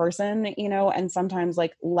stronger person, and sometimes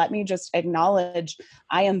like, let me just acknowledge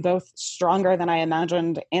I am both stronger than I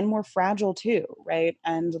imagined and more fragile too, right?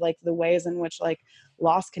 And like the ways in which like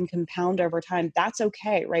loss can compound over time, that's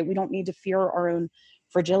okay, right? We don't need to fear our own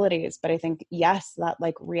fragilities. But I think, yes, that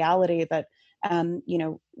like reality that,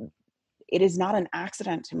 it is not an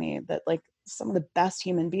accident to me that like some of the best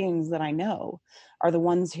human beings that I know are the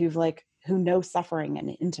ones who know suffering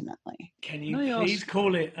and intimately. Can you please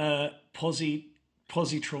call it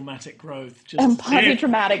posi-traumatic growth? And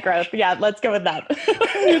posi-traumatic growth. Yeah, let's go with that.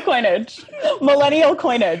 New coinage. Millennial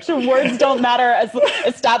coinage. Words don't matter as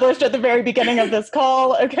established at the very beginning of this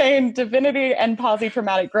call. Okay, divinity and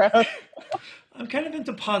posi-traumatic growth. I'm kind of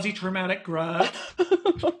into posi-traumatic growth.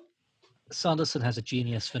 Sanderson has a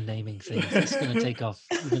genius for naming things. It's going to take off.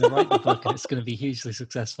 You're going to write the book and it's going to be hugely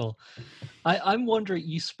successful. I'm wondering,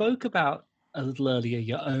 you spoke about a little earlier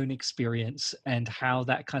your own experience and how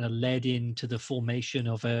that kind of led into the formation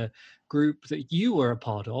of a group that you were a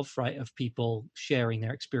part of, right, of people sharing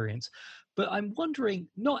their experience. But I'm wondering,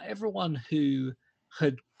 not everyone who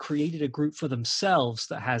had created a group for themselves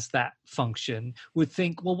that has that function would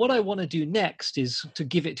think, well, what I want to do next is to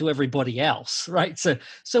give it to everybody else, right? So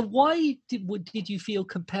why did you feel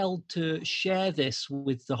compelled to share this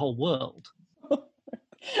with the whole world?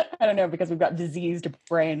 I don't know, because we've got diseased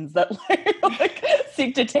brains that like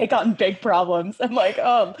seek to take on big problems. I'm like,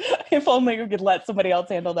 oh, if only we could let somebody else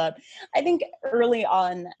handle that. I think early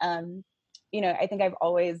on, I think I've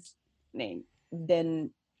always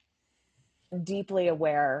been deeply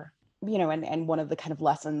aware, and one of the kind of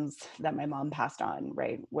lessons that my mom passed on,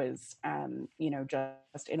 right, was,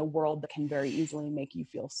 just in a world that can very easily make you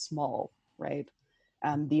feel small, right?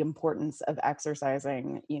 The importance of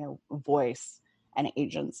exercising, voice and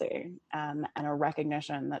agency, and a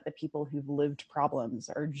recognition that the people who've lived problems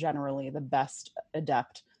are generally the best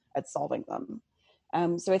adept at solving them.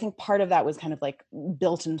 So I think part of that was kind of like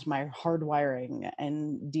built into my hardwiring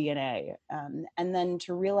and DNA. And then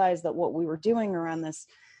to realize that what we were doing around this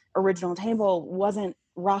original table wasn't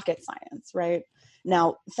rocket science, right?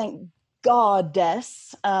 Now, thank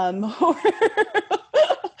goddess,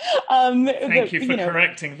 Thank you for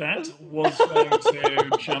correcting that. Was going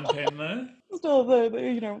to jump in there. Still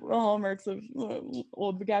the hallmarks of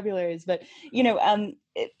old vocabularies, but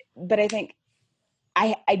but I think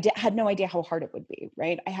I had no idea how hard it would be,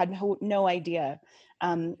 right? I had no idea,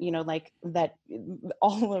 like that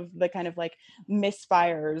all of the kind of like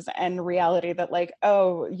misfires and reality that like,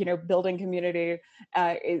 oh, building community,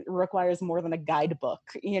 it requires more than a guidebook,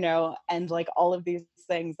 and like all of these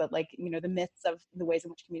things that like, the myths of the ways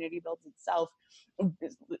in which community builds itself.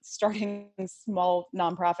 Starting small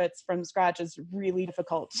nonprofits from scratch is really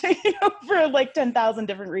difficult, for like 10,000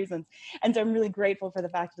 different reasons. And so I'm really grateful for the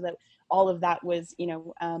fact that all of that was,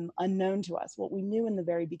 unknown to us. What we knew in the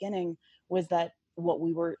very beginning was that what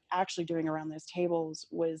we were actually doing around those tables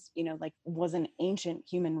was, was an ancient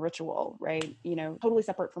human ritual, right? Totally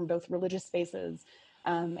separate from both religious spaces,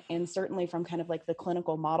 And certainly from kind of like the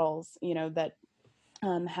clinical models, that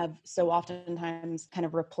have so oftentimes kind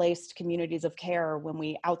of replaced communities of care when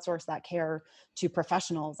we outsource that care to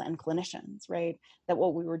professionals and clinicians, right? That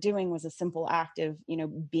what we were doing was a simple act of,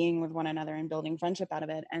 being with one another and building friendship out of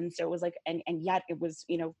it. And so it was like, and yet it was,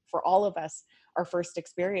 for all of us, our first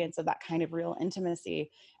experience of that kind of real intimacy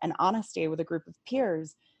and honesty with a group of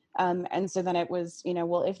peers. And so then it was,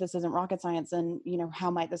 well, if this isn't rocket science, then, how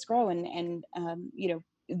might this grow? And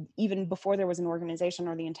even before there was an organization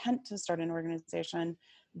or the intent to start an organization,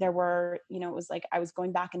 there were, it was like I was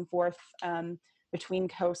going back and forth between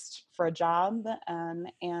Coast for a job,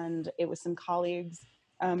 and it was some colleagues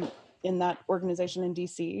in that organization in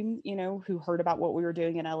DC, who heard about what we were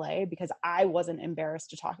doing in LA, because I wasn't embarrassed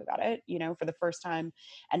to talk about it, for the first time,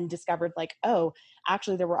 and discovered like, oh,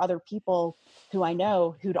 actually there were other people who I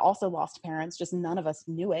know who'd also lost parents, just none of us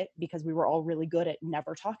knew it because we were all really good at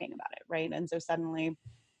never talking about it, right? And so suddenly,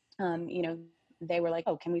 they were like,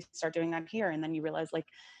 oh, can we start doing that here? And then you realize like,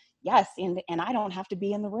 yes, and I don't have to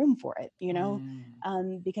be in the room for it,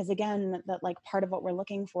 because again, that like part of what we're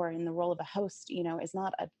looking for in the role of a host, is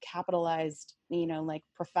not a capitalized, like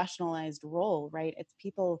professionalized role, right? It's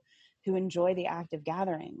people who enjoy the act of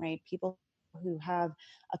gathering, right? People who have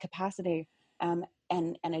a capacity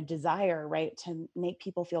and a desire, right, to make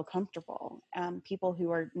people feel comfortable. People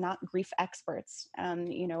who are not grief experts,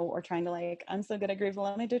 or trying to like, I'm so good at grief,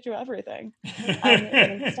 let me teach you everything. But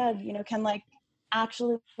instead, can like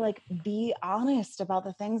actually like be honest about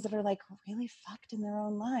the things that are like really fucked in their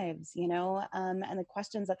own lives, and the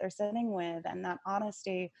questions that they're sitting with, and that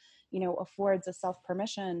honesty, affords a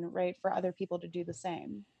self-permission, right, for other people to do the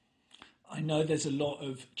same. I know there's a lot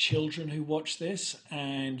of children who watch this,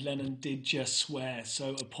 and Lennon did just swear.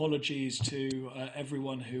 So apologies to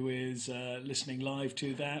everyone who is listening live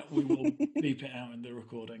to that. We will bleep it out in the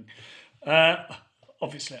recording. Uh,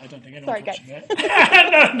 Obviously, I don't think anyone's Sorry, watching guys.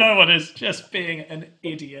 it. No one is, just being an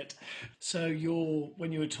idiot. So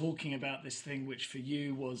when you were talking about this thing, which for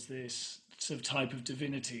you was this sort of type of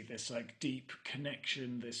divinity, this like deep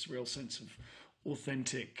connection, this real sense of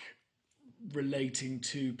authentic relating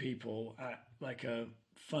to people at like a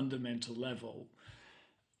fundamental level.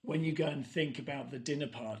 When you go and think about the dinner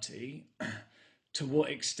party, to what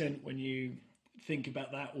extent, when you think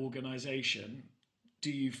about that organization, do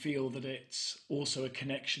you feel that it's also a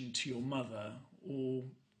connection to your mother, or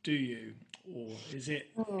do you, or is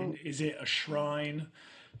it a shrine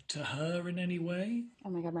to her in any way? Oh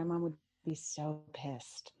my God, my mom would be so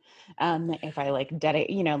pissed if I like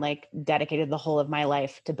dedicated the whole of my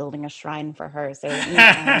life to building a shrine for her. So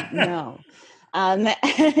no. And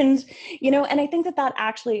and I think that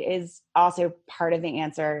actually is also part of the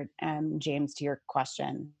answer, James, to your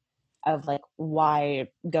question of like why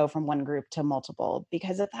go from one group to multiple,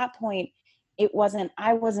 because at that point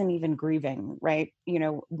I wasn't even grieving, right,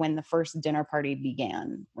 when the first dinner party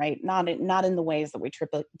began, right? Not in the ways that we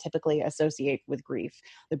typically associate with grief.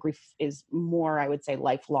 The grief is more, I would say,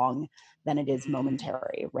 lifelong than it is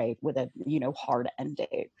momentary, right, with a hard end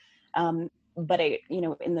date. But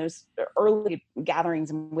in those early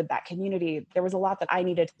gatherings with that community, there was a lot that I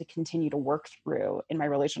needed to continue to work through in my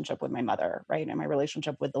relationship with my mother, right, and my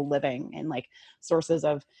relationship with the living, and like sources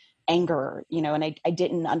of anger, and I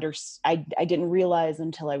didn't realize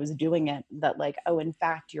until I was doing it that like, oh, in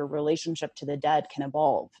fact, your relationship to the dead can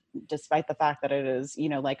evolve, despite the fact that it is,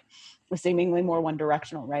 like seemingly more one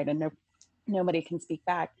directional, right, and nobody can speak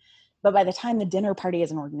back. But by the time the dinner party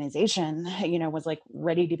as an organization, was like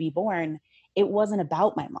ready to be born, it wasn't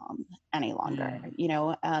about my mom any longer,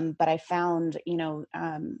 but I found,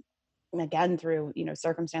 again, through,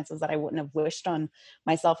 circumstances that I wouldn't have wished on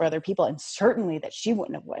myself or other people, and certainly that she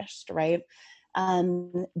wouldn't have wished, right?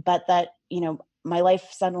 But that, my life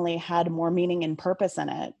suddenly had more meaning and purpose in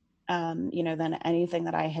it, than anything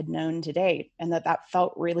that I had known to date, and that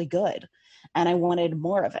felt really good. And I wanted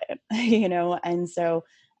more of it, and so,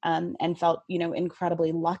 and felt,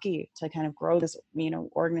 incredibly lucky to kind of grow this,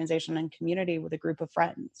 organization and community with a group of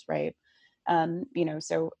friends, right?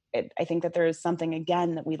 So I think that there is something,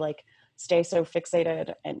 again, that we like stay so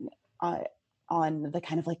fixated and on the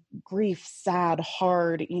kind of like grief, sad,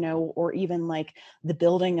 hard, or even like the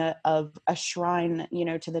building of a shrine,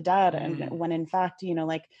 to the dead. And when in fact,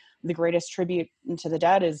 like the greatest tribute to the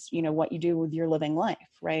dead is, what you do with your living life.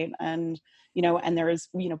 Right. And, and there is,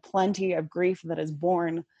 plenty of grief that is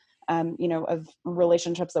born, of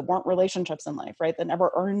relationships that weren't relationships in life, right, that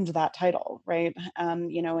never earned that title, right,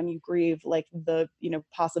 and you grieve like the,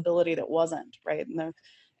 possibility that wasn't, right, and the,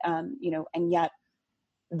 and yet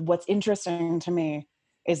what's interesting to me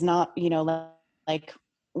is not, like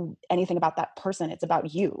anything about that person. It's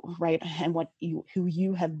about you, right? And who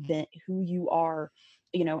you have been, who you are,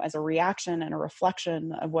 as a reaction and a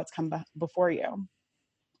reflection of what's come before you.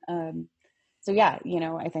 So yeah,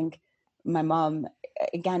 I think my mom,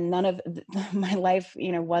 again, none of my life,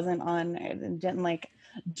 wasn't on, I didn't like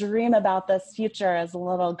dream about this future as a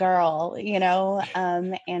little girl,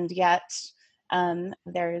 and yet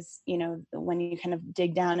there's, when you kind of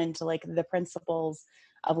dig down into like the principles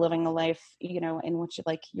of living a life, in which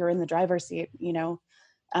like you're in the driver's seat,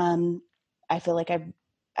 I feel like I've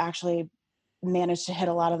actually managed to hit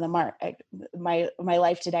a lot of the mark. My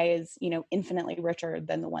life today is, infinitely richer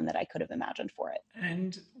than the one that I could have imagined for it.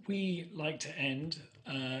 And we like to end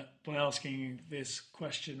by asking this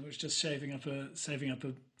question, which is just saving up a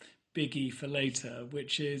biggie for later,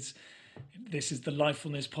 which is, this is the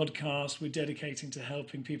Lifefulness podcast. We're dedicating to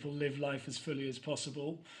helping people live life as fully as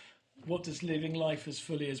possible. What does living life as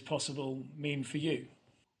fully as possible mean for you?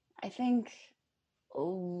 I think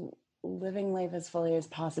living life as fully as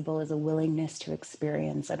possible is a willingness to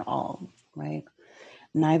experience it all, right?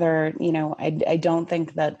 Neither, I don't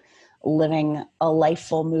think that living a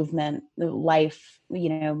lifeful movement life,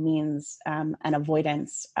 means an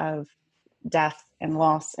avoidance of death and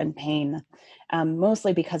loss and pain,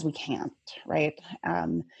 mostly because we can't, right?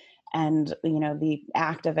 And the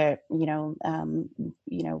act of it,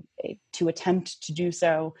 to attempt to do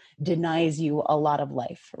so denies you a lot of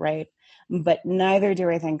life, right? But neither do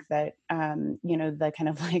I think that the kind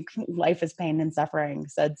of like life is pain and suffering,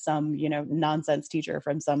 said some nonsense teacher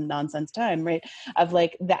from some nonsense time, right? Of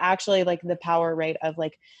like the power, right, of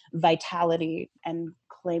like vitality and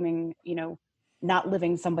claiming not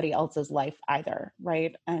living somebody else's life either,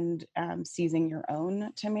 right? And seizing your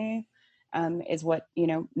own, to me, is what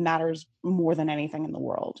matters more than anything in the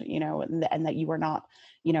world, and that you are not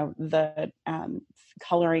the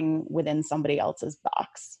coloring within somebody else's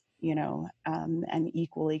box, and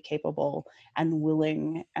equally capable and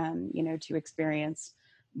willing to experience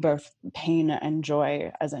both pain and joy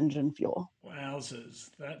as engine fuel.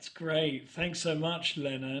 Wowzers, that's great. Thanks so much,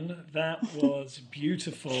 Lennon. That was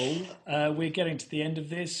beautiful. We're getting to the end of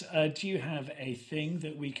this. Do you have a thing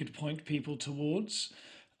that we could point people towards,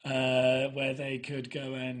 where they could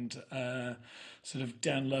go and sort of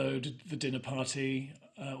download the dinner party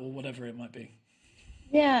or whatever it might be?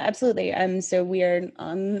 Yeah, absolutely. So we are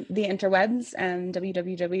on the interwebs,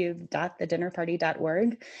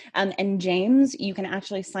 www.thedinnerparty.org. And James, you can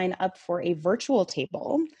actually sign up for a virtual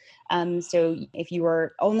table. So if you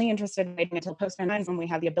are only interested in waiting until post-9/9 when we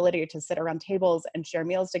have the ability to sit around tables and share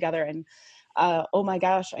meals together, and oh my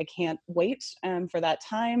gosh, I can't wait for that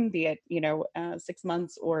time, be it 6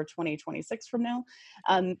 months or 2026 from now.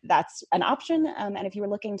 That's an option. And if you were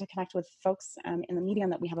looking to connect with folks in the medium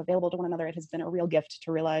that we have available to one another, it has been a real gift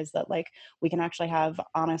to realize that like we can actually have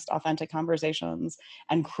honest, authentic conversations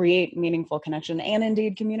and create meaningful connection and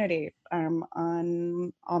indeed community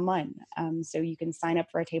online. So you can sign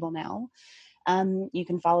up for a table now. You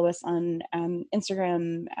can follow us on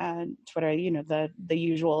Instagram, Twitter, the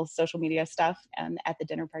usual social media stuff, at The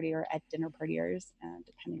Dinner Party or at Dinner Partiers,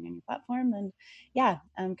 depending on your platform. And yeah,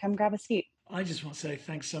 come grab a seat. I just want to say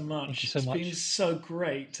thanks so much. Thank you so much. It's been so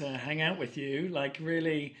great to hang out with you. Like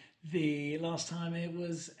really, the last time it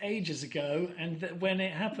was ages ago, and when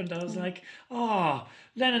it happened, I was like, "Oh,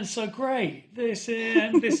 Lennon's so great." This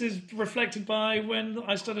is reflected by when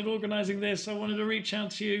I started organising this. I wanted to reach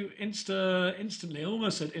out to you instantly. I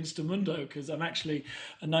almost said Instamundo because I'm actually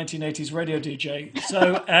a 1980s radio DJ.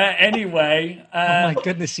 So anyway, oh my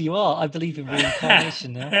goodness, you are. I believe in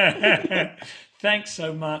reincarnation now. Thanks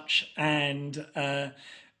so much, and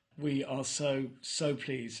we are so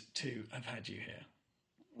pleased to have had you here.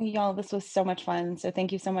 Y'all, this was so much fun. So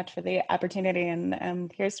thank you so much for the opportunity,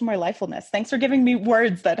 and here's to more lifefulness. Thanks for giving me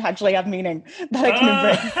words that actually have meaning that I can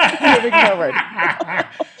embrace moving forward.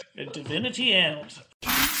 Divinity out.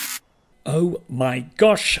 Oh my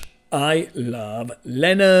gosh, I love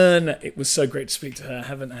Lennon. It was so great to speak to her. I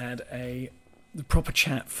haven't had the proper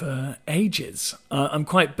chat for ages. I'm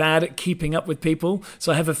quite bad at keeping up with people,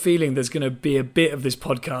 so I have a feeling there's going to be a bit of this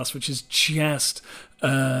podcast which is just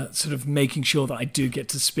sort of making sure that I do get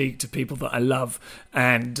to speak to people that I love,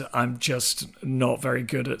 and I'm just not very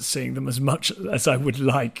good at seeing them as much as I would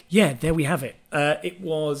like. Yeah, there we have it. It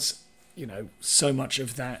was, so much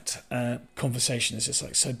of that conversation is just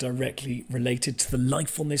like so directly related to the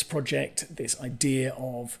Lifefulness project, this idea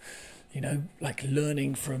of like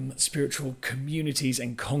learning from spiritual communities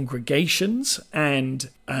and congregations. And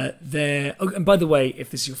and by the way, if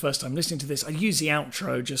this is your first time listening to this, I use the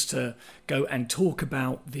outro just to go and talk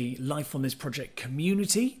about the Lifefulness Project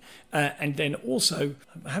community. And then also,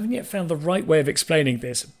 I haven't yet found the right way of explaining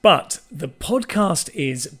this, but the podcast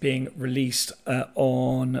is being released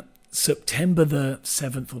on September the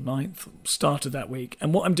 7th or 9th, start of that week.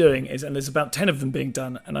 And what I'm doing is, and there's about 10 of them being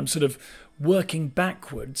done, and I'm sort of working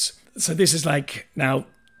backwards. So this is like now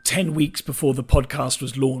 10 weeks before the podcast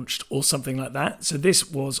was launched or something like that. So this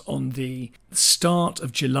was on the start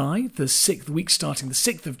of July, the week starting the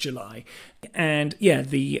 6th of July. And yeah,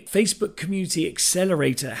 the Facebook Community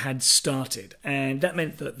Accelerator had started. And that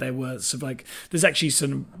meant that there were there's actually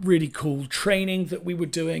some really cool training that we were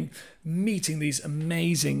doing, meeting these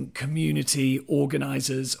amazing community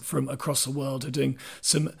organizers from across the world who are doing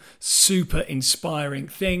some super inspiring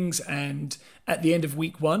things. And at the end of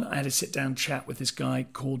week 1, I had a sit-down chat with this guy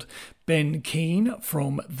called Ben Keane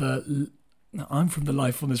I'm from the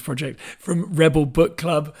Lifefulness Project, from Rebel Book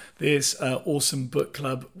Club, this awesome book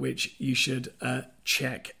club which you should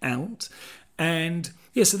check out. And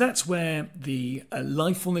yeah, so that's where the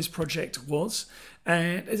Lifefulness Project was.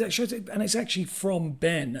 And it's actually from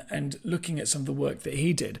Ben, and looking at some of the work that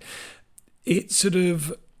he did, it sort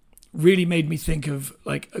of really made me think of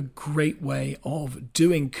like a great way of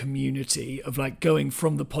doing community, of like going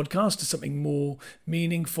from the podcast to something more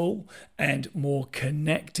meaningful and more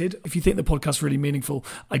connected. If you think the podcast is really meaningful,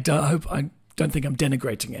 I don't think I'm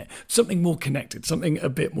denigrating it. Something more connected, something a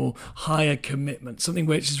bit more higher commitment, something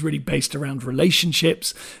which is really based around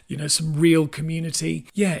relationships, some real community.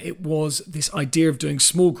 Yeah, it was this idea of doing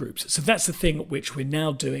small groups. So that's the thing which we're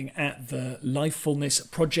now doing at the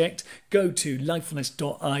Lifefulness Project. Go to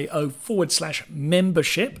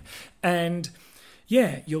lifefulness.io/membership, and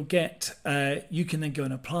yeah, you'll get, you can then go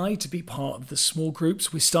and apply to be part of the small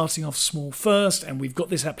groups. We're starting off small first, and we've got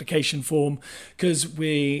this application form because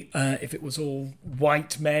if it was all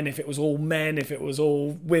white men, if it was all men, if it was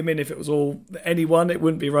all women, if it was all anyone, it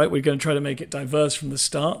wouldn't be right. We're going to try to make it diverse from the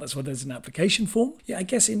start. That's why there's an application form. Yeah, I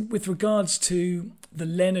guess with regards to the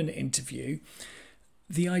Lennon interview,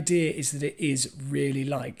 the idea is that it is really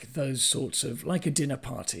like those sorts of, like a dinner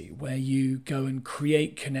party where you go and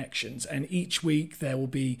create connections, and each week there will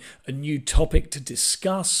be a new topic to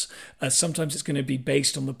discuss. Sometimes it's going to be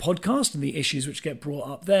based on the podcast and the issues which get brought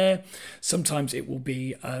up there. Sometimes it will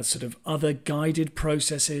be sort of other guided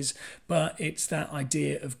processes, but it's that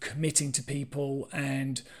idea of committing to people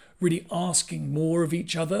and really asking more of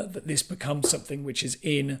each other, that this becomes something which is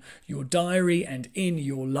in your diary and in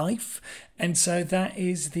your life. And so that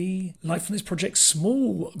is the Lifefulness Project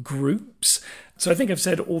small groups. So I think I've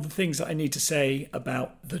said all the things that I need to say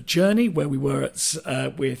about the journey, where we were at,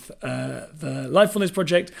 with the Lifefulness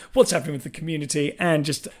Project, what's happening with the community, and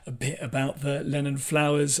just a bit about the Lennon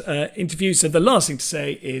Flowers interview. So the last thing to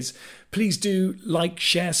say is, please do like,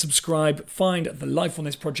 share, subscribe, find the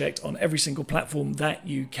Lifefulness Project on every single platform that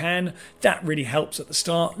you can. That really helps at the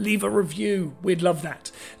start. Leave a review. We'd love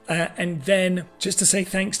that. And then just to say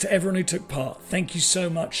thanks to everyone who took part. Thank you so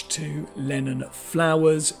much to Lennon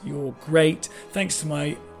Flowers. You're great. Thanks to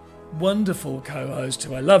my wonderful co-host,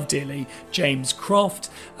 who I love dearly, James Croft.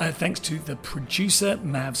 Thanks to the producer,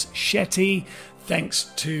 Mavs Shetty.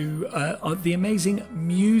 Thanks to the amazing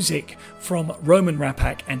music from Roman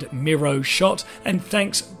Rapak and Miro Shot. And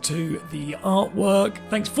thanks to the artwork.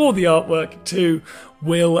 Thanks for the artwork to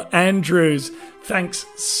Will Andrews. Thanks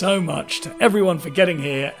so much to everyone for getting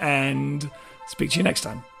here, and speak to you next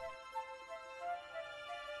time.